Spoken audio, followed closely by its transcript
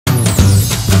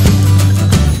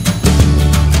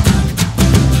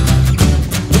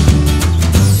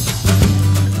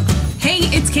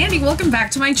welcome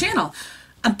back to my channel.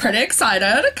 I'm pretty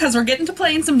excited because we're getting to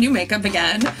playing some new makeup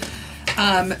again.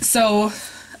 So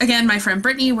again, my friend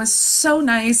Brittany was so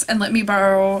nice and let me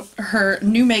borrow her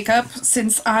new makeup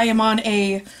since I am on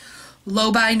a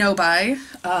low buy, no buy.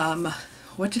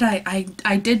 What did I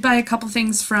did buy a couple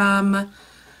things from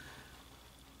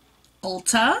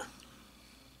Ulta.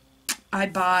 I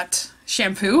bought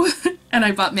shampoo and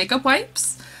I bought makeup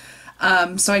wipes.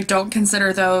 So I don't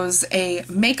consider those a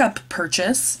makeup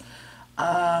purchase.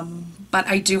 But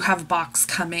I do have a box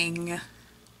coming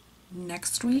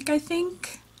next week, I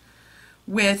think,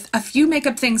 with a few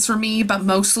makeup things for me, but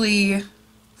mostly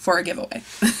for a giveaway.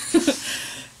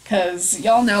 Because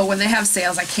y'all know when they have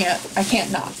sales, I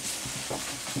can't not.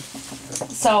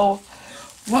 So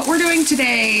what we're doing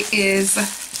today is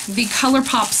the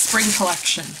ColourPop Spring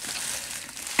Collection.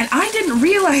 And I didn't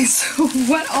realize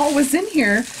what all was in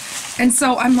here. And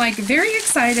so I'm like very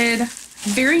excited,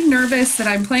 very nervous that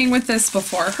I'm playing with this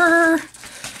before her.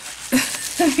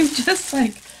 I'm just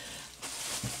like,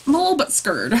 I'm a little bit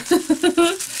scared. Alright,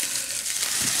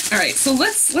 so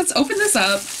let's open this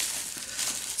up.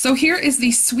 So here is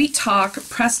the Sweet Talk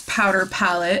Pressed Powder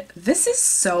Palette. This is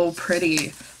so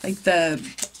pretty. Like the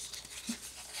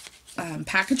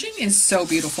packaging is so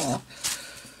beautiful.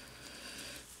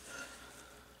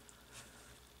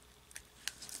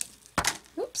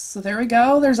 Oops, so there we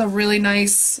go. There's a really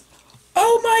nice...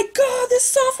 Oh my god, this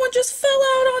soft one just fell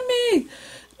out on me!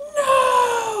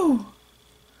 No!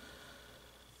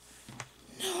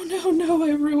 No,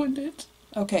 I ruined it.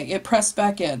 Okay, it pressed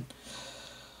back in.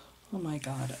 Oh my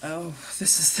god. Oh,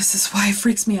 this is why it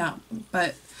freaks me out.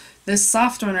 But this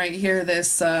soft one right here,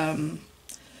 this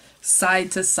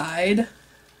side to side,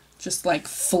 just like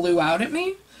flew out at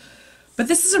me. But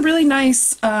this is a really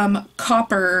nice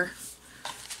copper,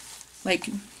 like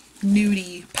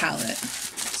nudie palette.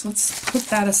 So let's put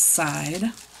that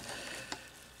aside.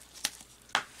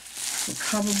 We'll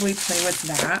probably play with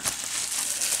that.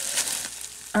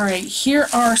 Alright, here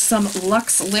are some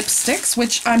Lux lipsticks,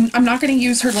 which I'm not going to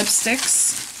use her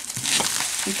lipsticks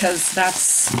because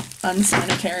that's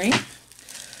unsanitary.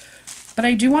 But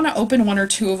I do want to open one or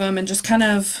two of them and just kind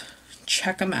of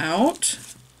check them out.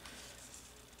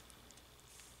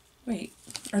 Wait,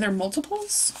 are there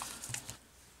multiples?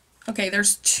 Okay,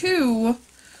 there's two.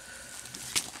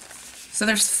 So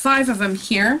there's 5 of them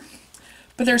here.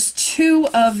 But there's 2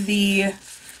 of the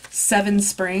 7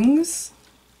 Springs.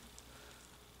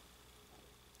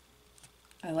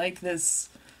 I like this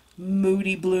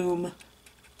Moody Bloom.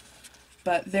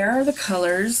 But there are the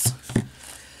colors.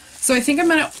 So I think I'm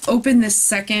going to open this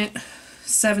second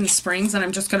 7 Springs and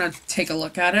I'm just going to take a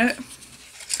look at it.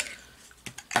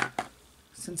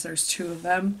 Since there's 2 of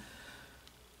them.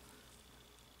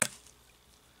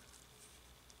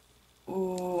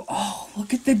 Ooh, oh,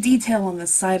 look at the detail on the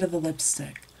side of the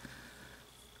lipstick.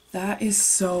 That is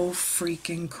so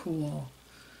freaking cool.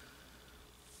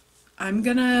 I'm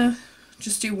gonna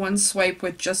just do one swipe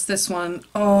with just this one.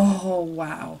 Oh,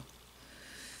 wow.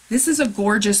 This is a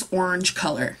gorgeous orange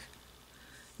color.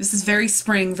 This is very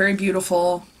spring, very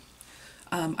beautiful.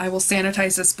 I will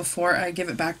sanitize this before I give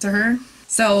it back to her.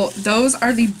 So those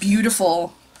are the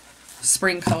beautiful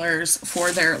spring colors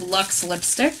for their Lux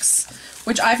lipsticks,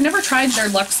 which I've never tried their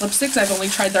Lux lipsticks. I've only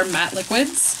tried their matte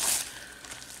liquids.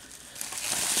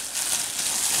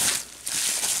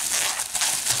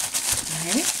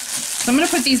 Alright, so I'm going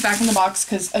to put these back in the box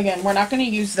because, again, we're not going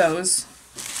to use those.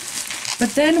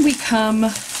 But then we come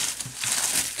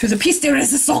to the piece de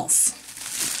resistance.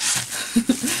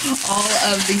 All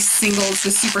of the singles,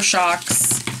 the Super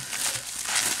Shocks.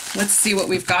 Let's see what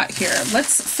we've got here.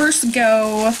 Let's first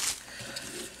go...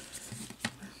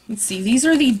 Let's see, these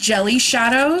are the jelly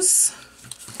shadows.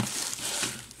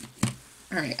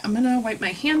 Alright, I'm going to wipe my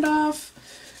hand off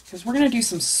because we're going to do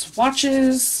some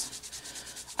swatches.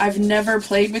 I've never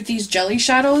played with these jelly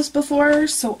shadows before,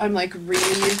 so I'm like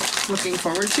really looking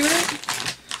forward to it.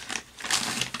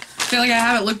 I feel like I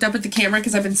haven't looked up at the camera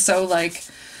because I've been so like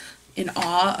in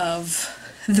awe of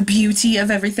the beauty of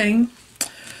everything.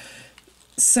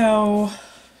 So...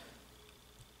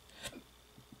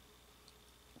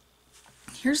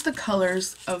 here's the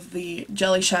colors of the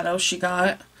jelly shadows she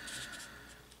got.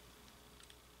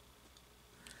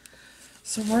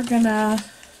 So we're gonna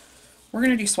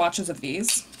do swatches of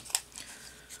these.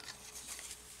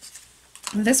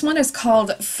 This one is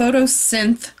called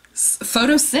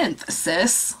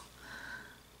Photosynthesis.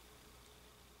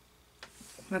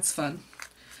 That's fun.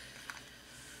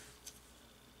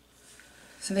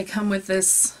 So they come with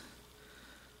this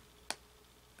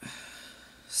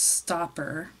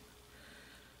stopper.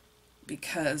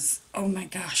 Because, oh my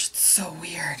gosh, it's so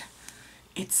weird.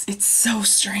 It's so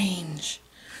strange.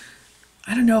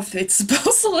 I don't know if it's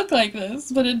supposed to look like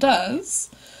this, but it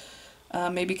does.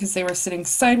 Maybe because they were sitting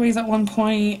sideways at one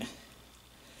point.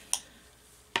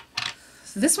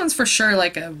 So this one's for sure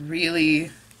like a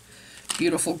really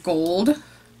beautiful gold.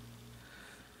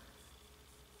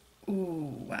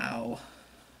 Ooh, wow.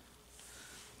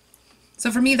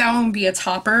 So for me, that one would be a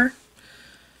topper.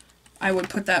 I would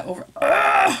put that over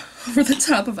the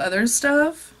top of other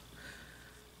stuff.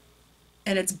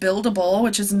 And it's buildable,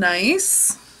 which is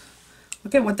nice.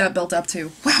 Look at what that built up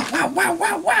to. Wow, wow, wow,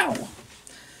 wow, wow.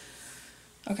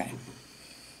 Okay.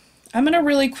 I'm going to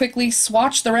really quickly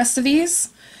swatch the rest of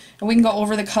these, and we can go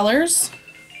over the colors.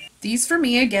 These, for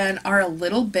me, again, are a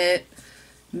little bit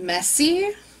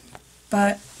messy,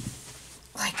 but,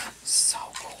 like, so cool.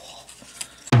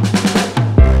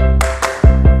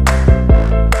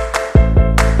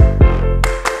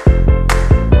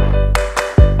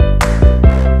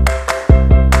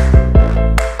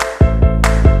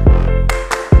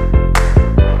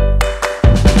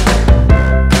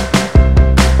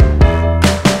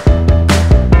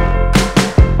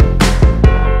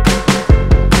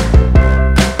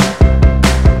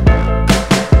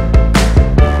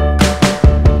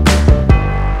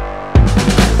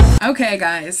 Okay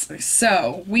guys,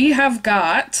 so we have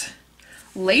got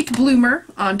Late Bloomer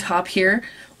on top here,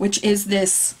 which is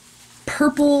this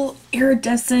purple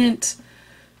iridescent,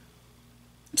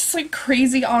 just like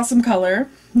crazy awesome color.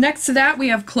 Next to that we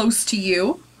have Close to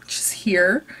You, which is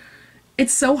here.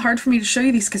 It's so hard for me to show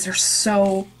you these because they're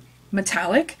so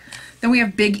metallic. Then we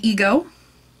have Big Ego.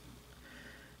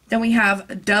 Then we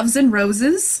have Doves and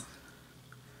Roses.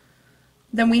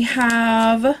 Then we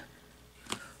have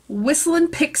Whistlin'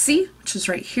 Pixie, which is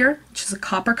right here, which is a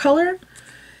copper color,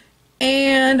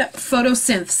 and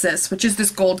Photosynthesis, which is this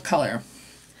gold color.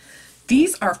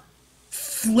 These are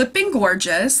flipping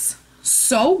gorgeous,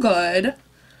 so good.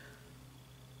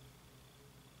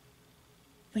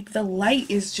 Like the light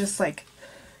is just like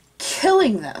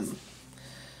killing them.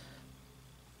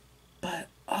 But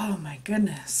oh my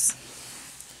goodness.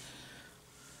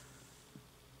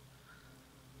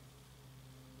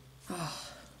 Oh.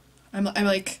 I'm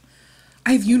like,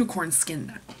 I have unicorn skin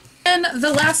now. And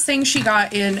the last thing she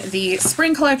got in the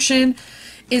spring collection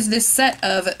is this set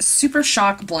of Super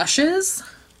Shock blushes.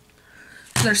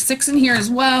 So there's 6 in here as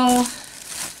well.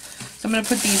 So I'm going to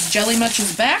put these Jelly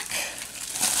Muches back.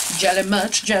 Jelly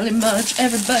Much,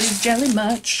 everybody's Jelly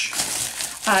Much.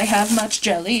 I have much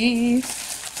jelly.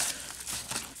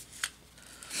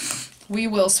 We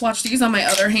will swatch these on my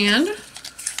other hand.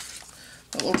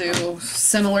 But we'll do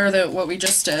similar to what we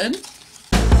just did.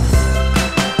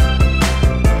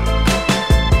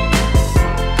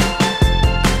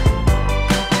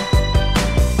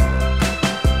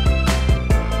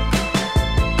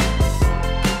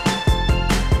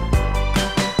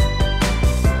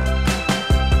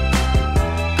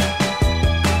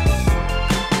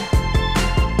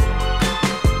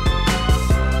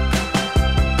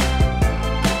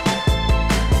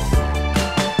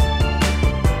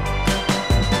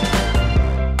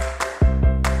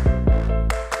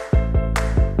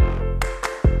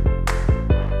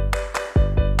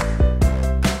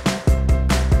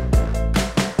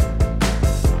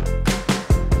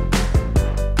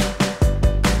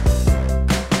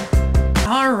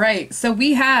 Alright, so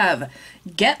we have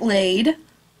Get Laid,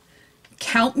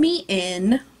 Count Me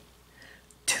In,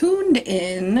 Tuned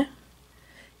In,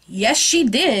 Yes She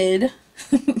Did,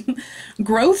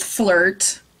 Growth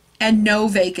Flirt, and No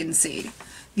Vacancy.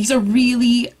 These are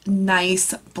really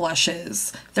nice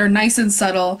blushes. They're nice and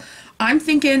subtle. I'm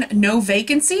thinking No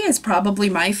Vacancy is probably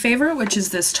my favorite, which is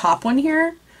this top one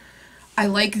here. I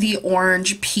like the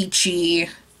orange, peachy,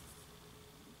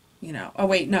 you know, oh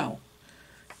wait, no.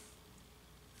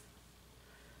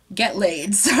 Get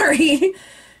Laid, sorry.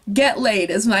 Get Laid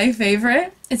is my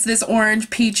favorite. It's this orange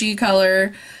peachy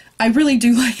color. I really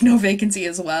do like No Vacancy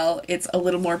as well. It's a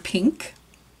little more pink.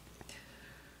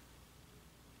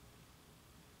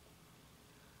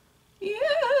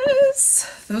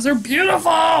 Yes! Those are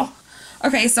beautiful!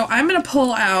 Okay, so I'm going to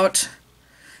pull out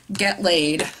Get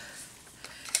Laid.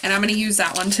 And I'm going to use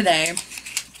that one today.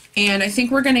 And I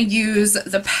think we're going to use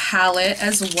the palette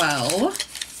as well.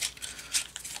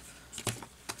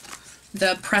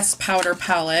 The pressed powder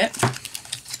palette,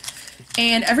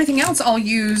 and everything else I'll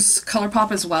use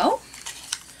ColourPop as well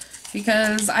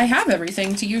because I have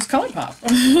everything to use ColourPop.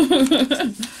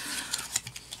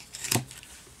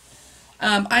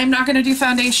 I'm not going to do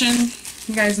foundation.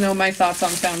 You guys know my thoughts on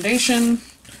foundation.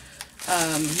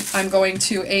 I'm going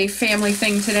to a family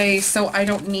thing today, so I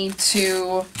don't need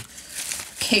to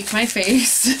cake my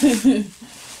face.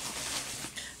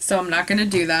 so I'm not going to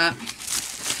do that.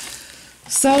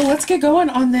 So let's get going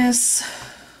on this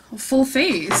full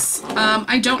face.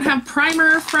 I don't have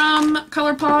primer from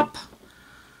ColourPop,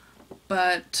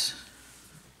 but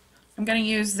I'm going to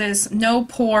use this No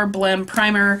Pore Blem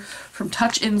Primer from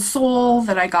Touch in Soul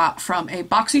that I got from a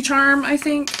BoxyCharm, I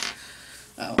think.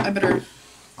 Oh, I better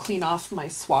clean off my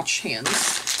swatch hands.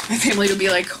 My family would be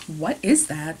like, what is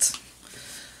that?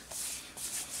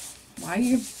 Why do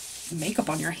you have makeup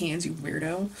on your hands, you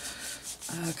weirdo?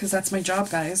 Because that's my job,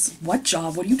 guys. What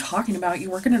job? What are you talking about? You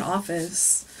work in an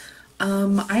office.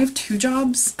 I have 2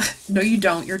 jobs. No, you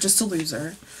don't. You're just a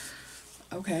loser.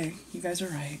 Okay, you guys are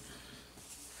right.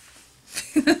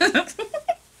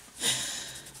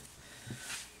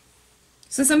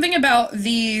 So something about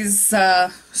these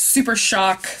Super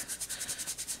Shock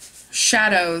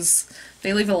shadows,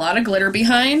 they leave a lot of glitter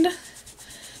behind,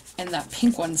 and that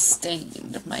pink one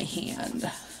stained my hand.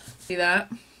 See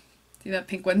that? See that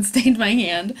pink one stained my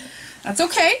hand? That's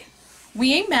okay.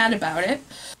 We ain't mad about it.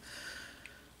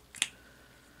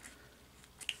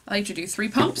 I like to do 3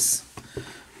 pumps.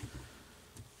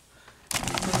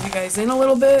 Move you guys in a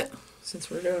little bit, since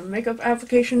we're doing makeup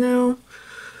application now.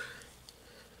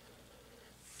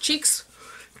 Cheeks,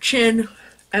 chin,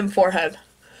 and forehead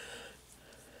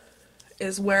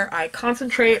is where I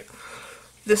concentrate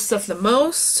this stuff the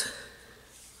most.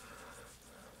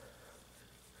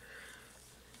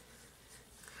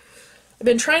 I've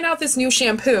been trying out this new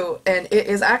shampoo, and it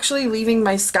is actually leaving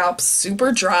my scalp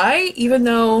super dry, even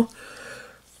though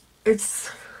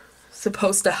it's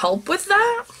supposed to help with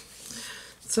that.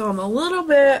 So I'm a little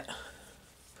bit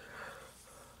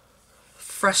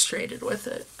frustrated with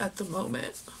it at the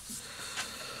moment.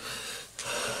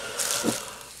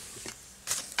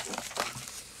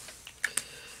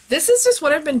 This is just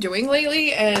what I've been doing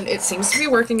lately, and it seems to be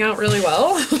working out really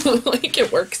well. Like,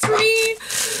 it works for me.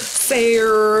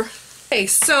 Fair. Okay,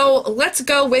 so let's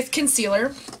go with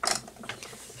concealer.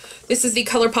 This is the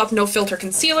ColourPop No Filter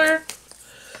Concealer.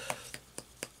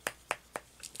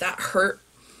 That hurt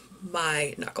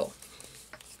my knuckle.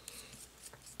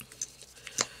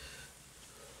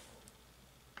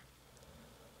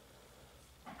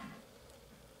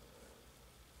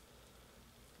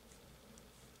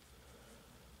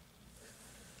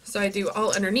 So I do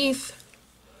all underneath.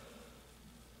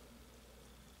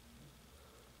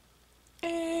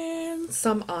 And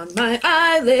some on my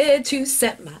eyelid to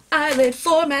set my eyelid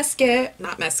for mascara.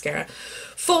 Not mascara.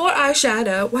 For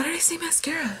eyeshadow. Why did I say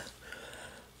mascara?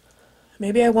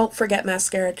 Maybe I won't forget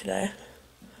mascara today.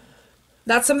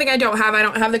 That's something I don't have. I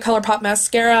don't have the ColourPop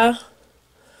mascara.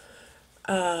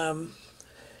 Again,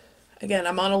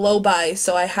 I'm on a low buy,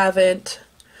 so I haven't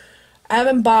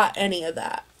bought any of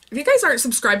that. If you guys aren't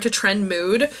subscribed to Trend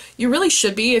Mood, you really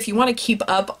should be if you want to keep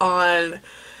up on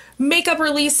makeup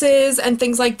releases and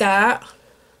things like that.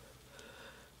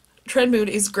 Trend Mood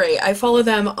is great. I follow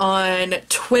them on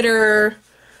Twitter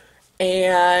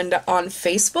and on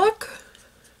Facebook,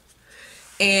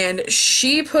 and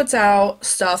she puts out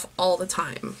stuff all the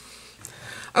time.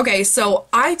 Okay, so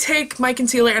I take my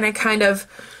concealer and I kind of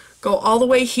go all the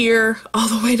way here, all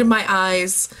the way to my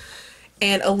eyes,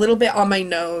 and a little bit on my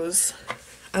nose.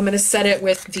 I'm going to set it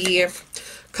with the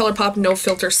ColourPop No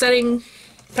Filter Setting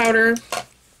Powder.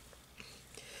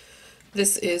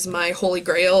 This is my holy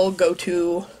grail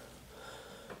go-to,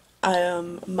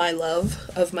 my love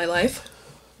of my life.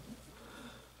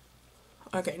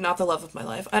 Okay, not the love of my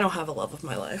life. I don't have a love of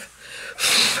my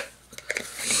life.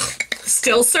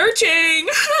 Still searching!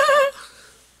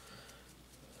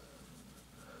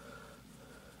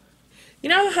 You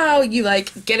know how you,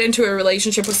 like, get into a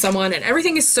relationship with someone and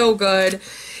everything is so good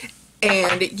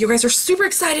and you guys are super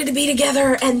excited to be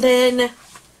together, and then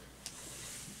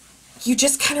you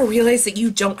just kind of realize that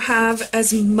you don't have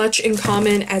as much in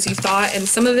common as you thought, and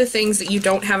some of the things that you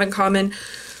don't have in common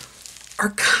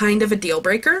are kind of a deal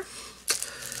breaker.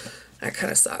 That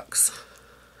kind of sucks.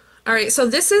 Alright, so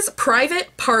this is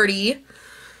Private Party.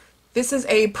 This is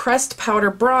a pressed powder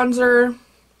bronzer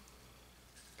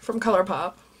from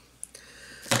ColourPop.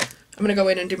 I'm going to go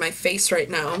in and do my face right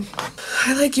now.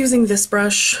 I like using this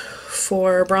brush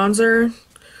for bronzer.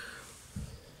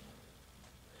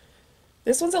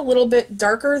 This one's a little bit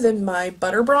darker than my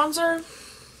butter bronzer,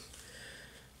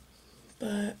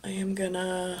 but I am going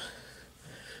to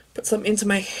put some into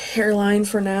my hairline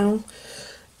for now,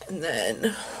 and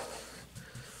then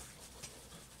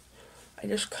I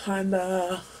just kind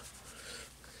of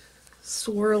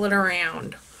swirl it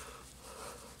around.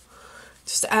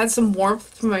 Just to add some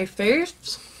warmth to my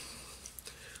face.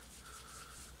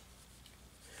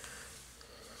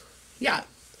 Yeah,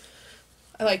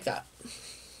 I like that.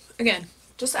 Again,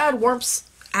 just add warmth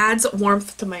adds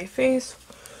warmth to my face.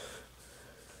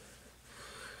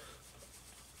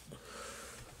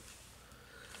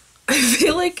 I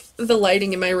feel like the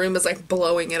lighting in my room is like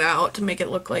blowing it out to make it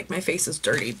look like my face is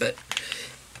dirty, but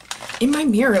in my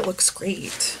mirror it looks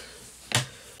great.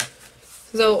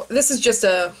 So this is just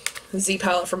a Z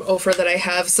palette from Ofra that I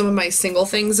have some of my single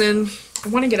things in. I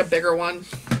want to get a bigger one.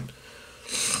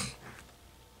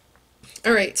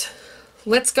 Alright,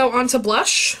 let's go on to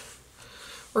blush.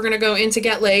 We're going to go into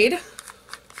Get Laid.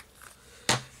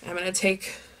 I'm going to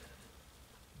take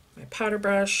my powder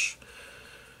brush,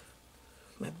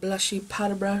 my blushy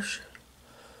powder brush.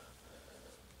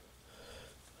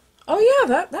 Oh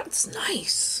yeah, that's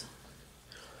nice.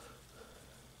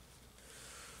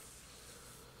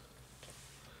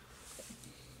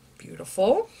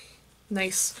 Beautiful.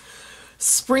 Nice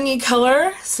springy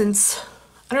color. Since,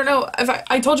 I don't know, if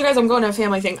I told you guys I'm going to a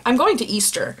family thing. I'm going to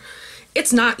Easter.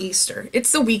 It's not Easter.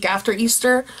 It's the week after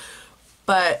Easter,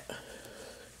 but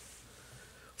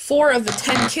 4 of the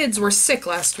 10 kids were sick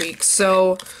last week,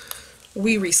 so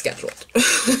we rescheduled.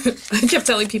 I kept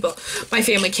telling people my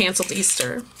family canceled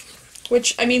Easter,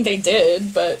 which, I mean, they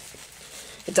did, but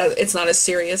it's not as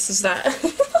serious as that.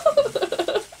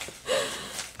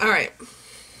 Alright.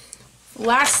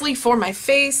 Lastly, for my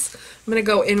face, I'm going to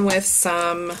go in with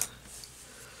some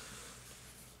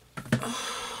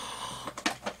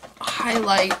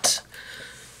highlight.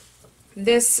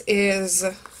 This is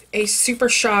a Super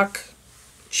Shock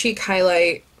cheek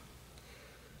highlight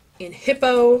in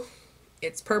Hippo.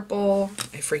 It's purple.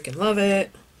 I freaking love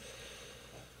it.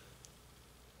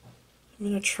 I'm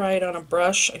going to try it on a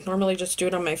brush. I normally just do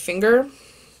it on my finger.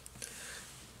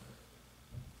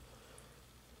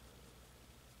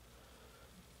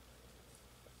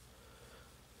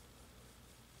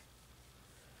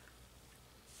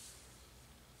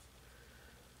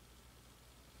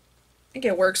 I think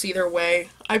it works either way.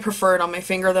 I prefer it on my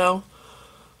finger though,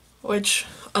 which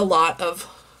a lot of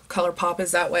ColourPop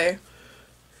is that way.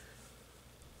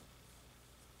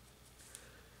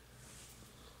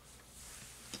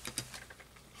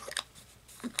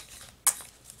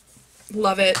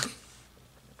 Love it.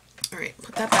 Alright,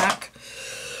 put that back.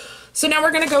 So now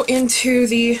we're going to go into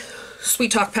the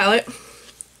Sweet Talk palette.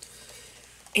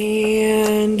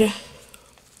 And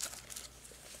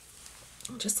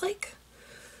just like,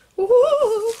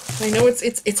 ooh, I know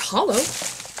it's hollow.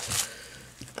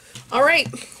 Alright,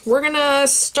 we're going to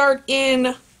start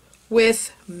in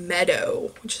with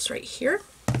Meadow, which is right here.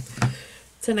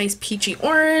 It's a nice peachy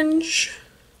orange.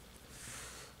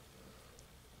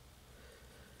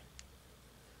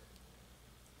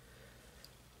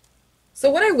 So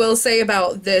what I will say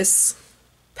about this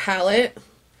palette,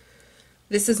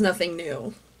 this is nothing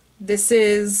new. This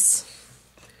is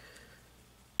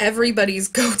everybody's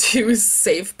go-to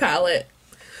safe palette.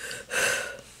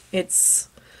 It's,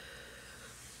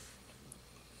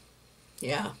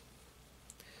 yeah.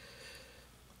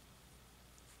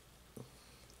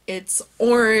 It's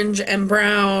orange and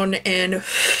brown and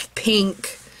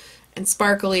pink and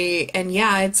sparkly, and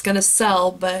yeah, it's gonna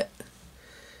sell, but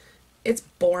it's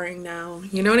boring now.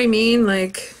 You know what I mean?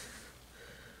 Like,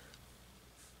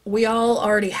 we all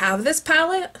already have this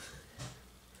palette.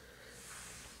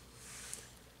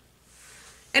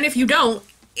 And if you don't,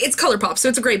 it's ColourPop, so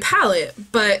it's a great palette.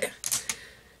 But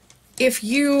if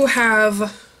you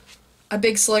have a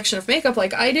big selection of makeup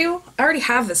like I do, I already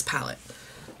have this palette.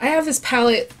 I have this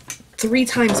palette 3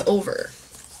 times over.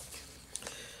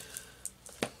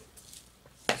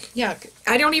 Yeah,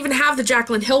 I don't even have the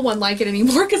Jaclyn Hill one like it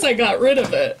anymore because I got rid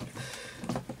of it.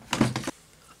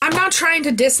 I'm not trying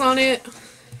to diss on it.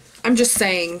 I'm just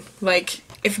saying, like,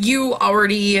 if you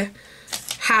already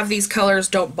have these colors,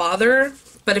 don't bother.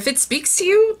 But if it speaks to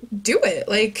you, do it.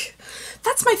 Like,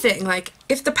 that's my thing. Like,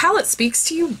 if the palette speaks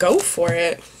to you, go for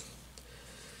it.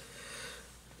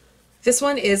 This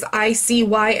one is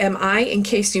ICYMI, in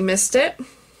case you missed it.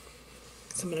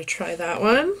 So I'm going to try that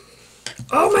one.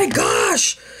 Oh my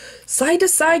gosh! Side to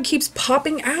side keeps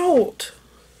popping out.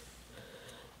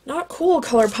 Not cool,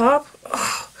 ColourPop.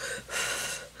 Ugh.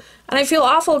 And I feel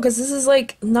awful because this is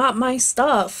like not my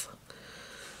stuff.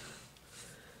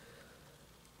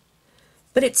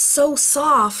 But it's so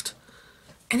soft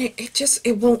and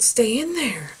it won't stay in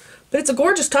there. But it's a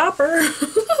gorgeous topper.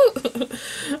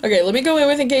 Okay, let me go in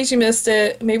with in case you missed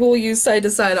it. Maybe we'll use side to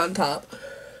side on top.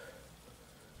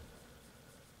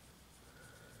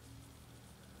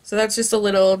 So that's just a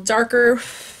little darker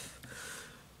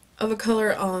of a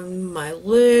color on my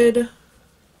lid.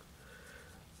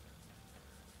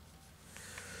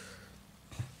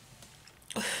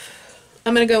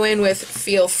 I'm going to go in with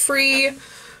Feel Free,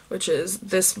 which is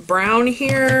this brown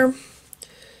here.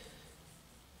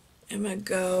 I'm gonna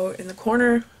go in the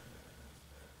corner,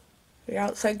 the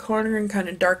outside corner, and kind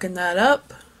of darken that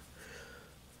up.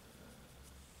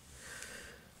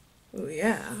 Oh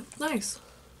yeah, nice.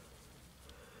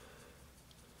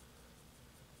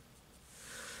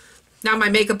 Now my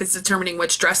makeup is determining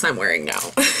which dress I'm wearing now.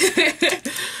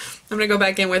 I'm gonna go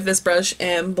back in with this brush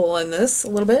and blend this a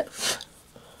little bit.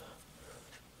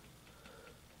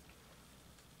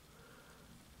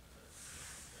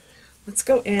 Let's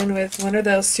go in with one of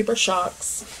those Super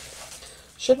Shocks.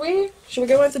 Should we? Should we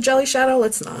go with the jelly shadow?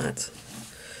 Let's not.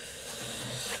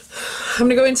 I'm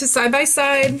gonna go into side by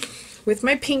side with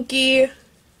my pinky.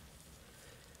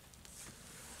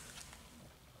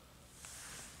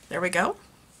 There we go.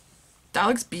 That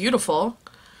looks beautiful.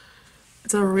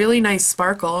 It's a really nice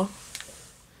sparkle.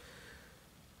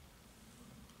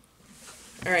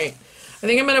 Alright, I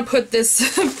think I'm going to put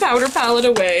this powder palette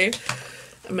away.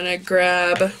 I'm going to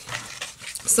grab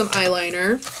some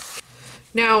eyeliner.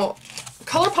 Now,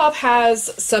 ColourPop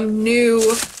has some new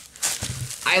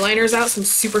eyeliners out, some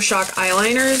Super Shock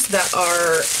eyeliners that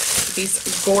are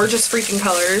these gorgeous freaking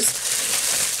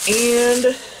colors.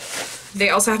 And they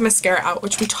also have mascara out,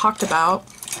 which we talked about.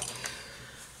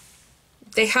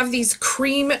 They have these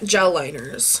cream gel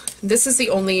liners. This is the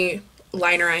only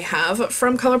liner I have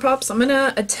from ColourPop, so I'm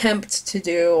gonna attempt to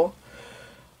do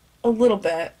a little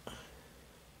bit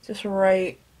just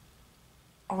right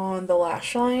on the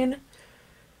lash line.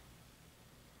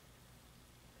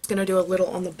 Gonna do a little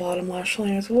on the bottom lash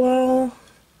line as well.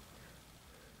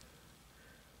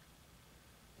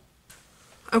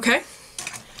 Okay,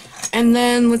 and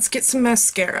then let's get some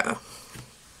mascara.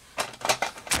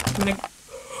 I'm gonna.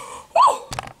 Woo!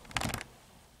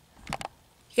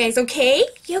 You guys okay?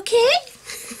 You okay?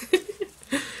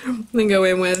 I'm gonna go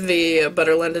in with the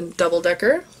Butter London Double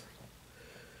Decker.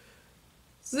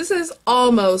 So this is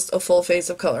almost a full face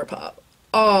of ColourPop.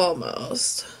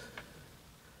 Almost.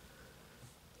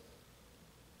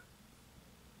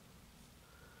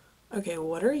 Okay,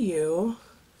 what are you?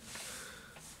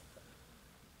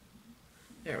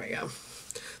 There we go.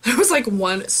 There was like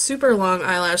one super long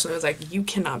eyelash and I was like, you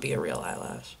cannot be a real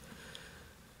eyelash.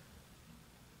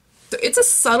 So it's a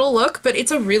subtle look, but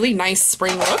it's a really nice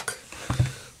spring look.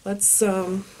 Let's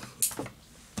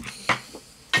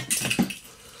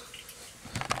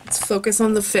focus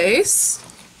on the face.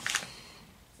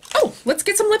 Oh, let's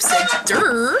get some lipstick.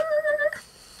 Durr.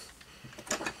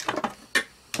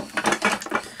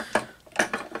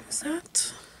 Is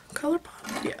that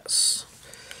ColourPop? Yes.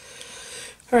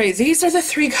 Alright, these are the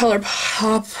 3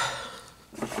 ColourPop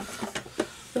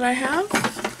that I have.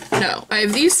 No, I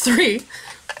have these 3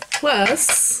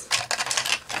 plus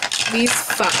these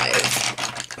 5.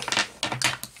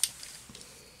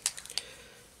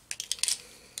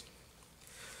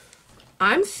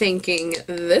 I'm thinking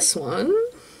this one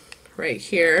right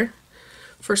here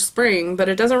for spring, but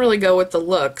it doesn't really go with the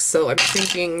look, so I'm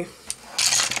thinking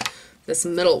this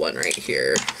middle one right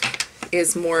here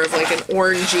is more of like an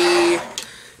orangey,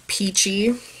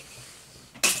 peachy.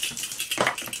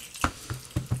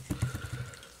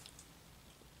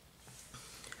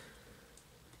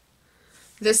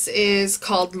 This is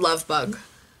called Love Bug.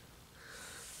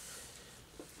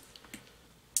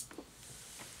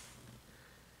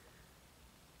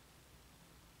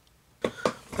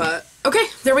 But, okay,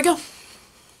 there we go.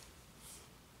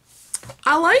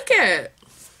 I like it.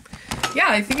 Yeah,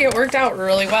 I think it worked out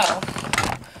really well.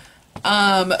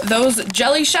 Those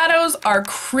jelly shadows are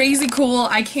crazy cool.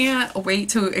 I can't wait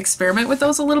to experiment with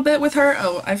those a little bit with her.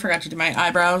 Oh, I forgot to do my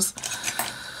eyebrows.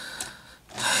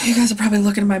 You guys are probably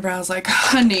looking at my brows like,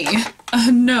 honey,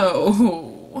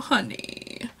 no,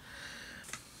 honey.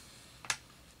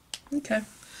 Okay,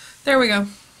 there we go.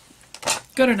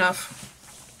 Good enough.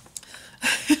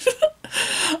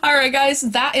 Alright guys,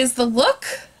 that is the look.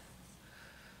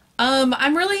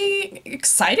 I'm really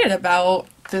excited about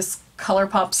this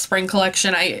ColourPop spring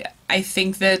collection. I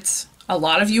think that a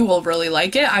lot of you will really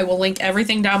like it. I will link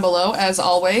everything down below as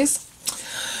always.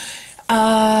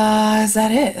 Is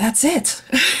that it? That's it.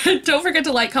 Don't forget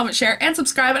to like, comment, share, and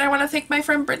subscribe. And I want to thank my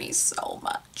friend Brittany so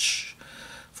much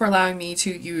for allowing me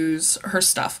to use her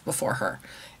stuff before her.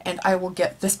 And I will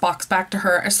get this box back to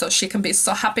her so she can be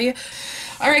so happy.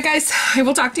 Alright guys, I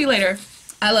will talk to you later.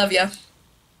 I love ya.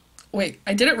 Wait,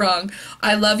 I did it wrong.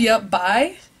 I love ya.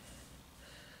 Bye.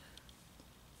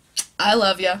 I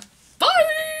love ya. Bye!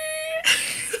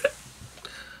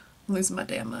 I'm losing my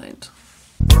damn mind.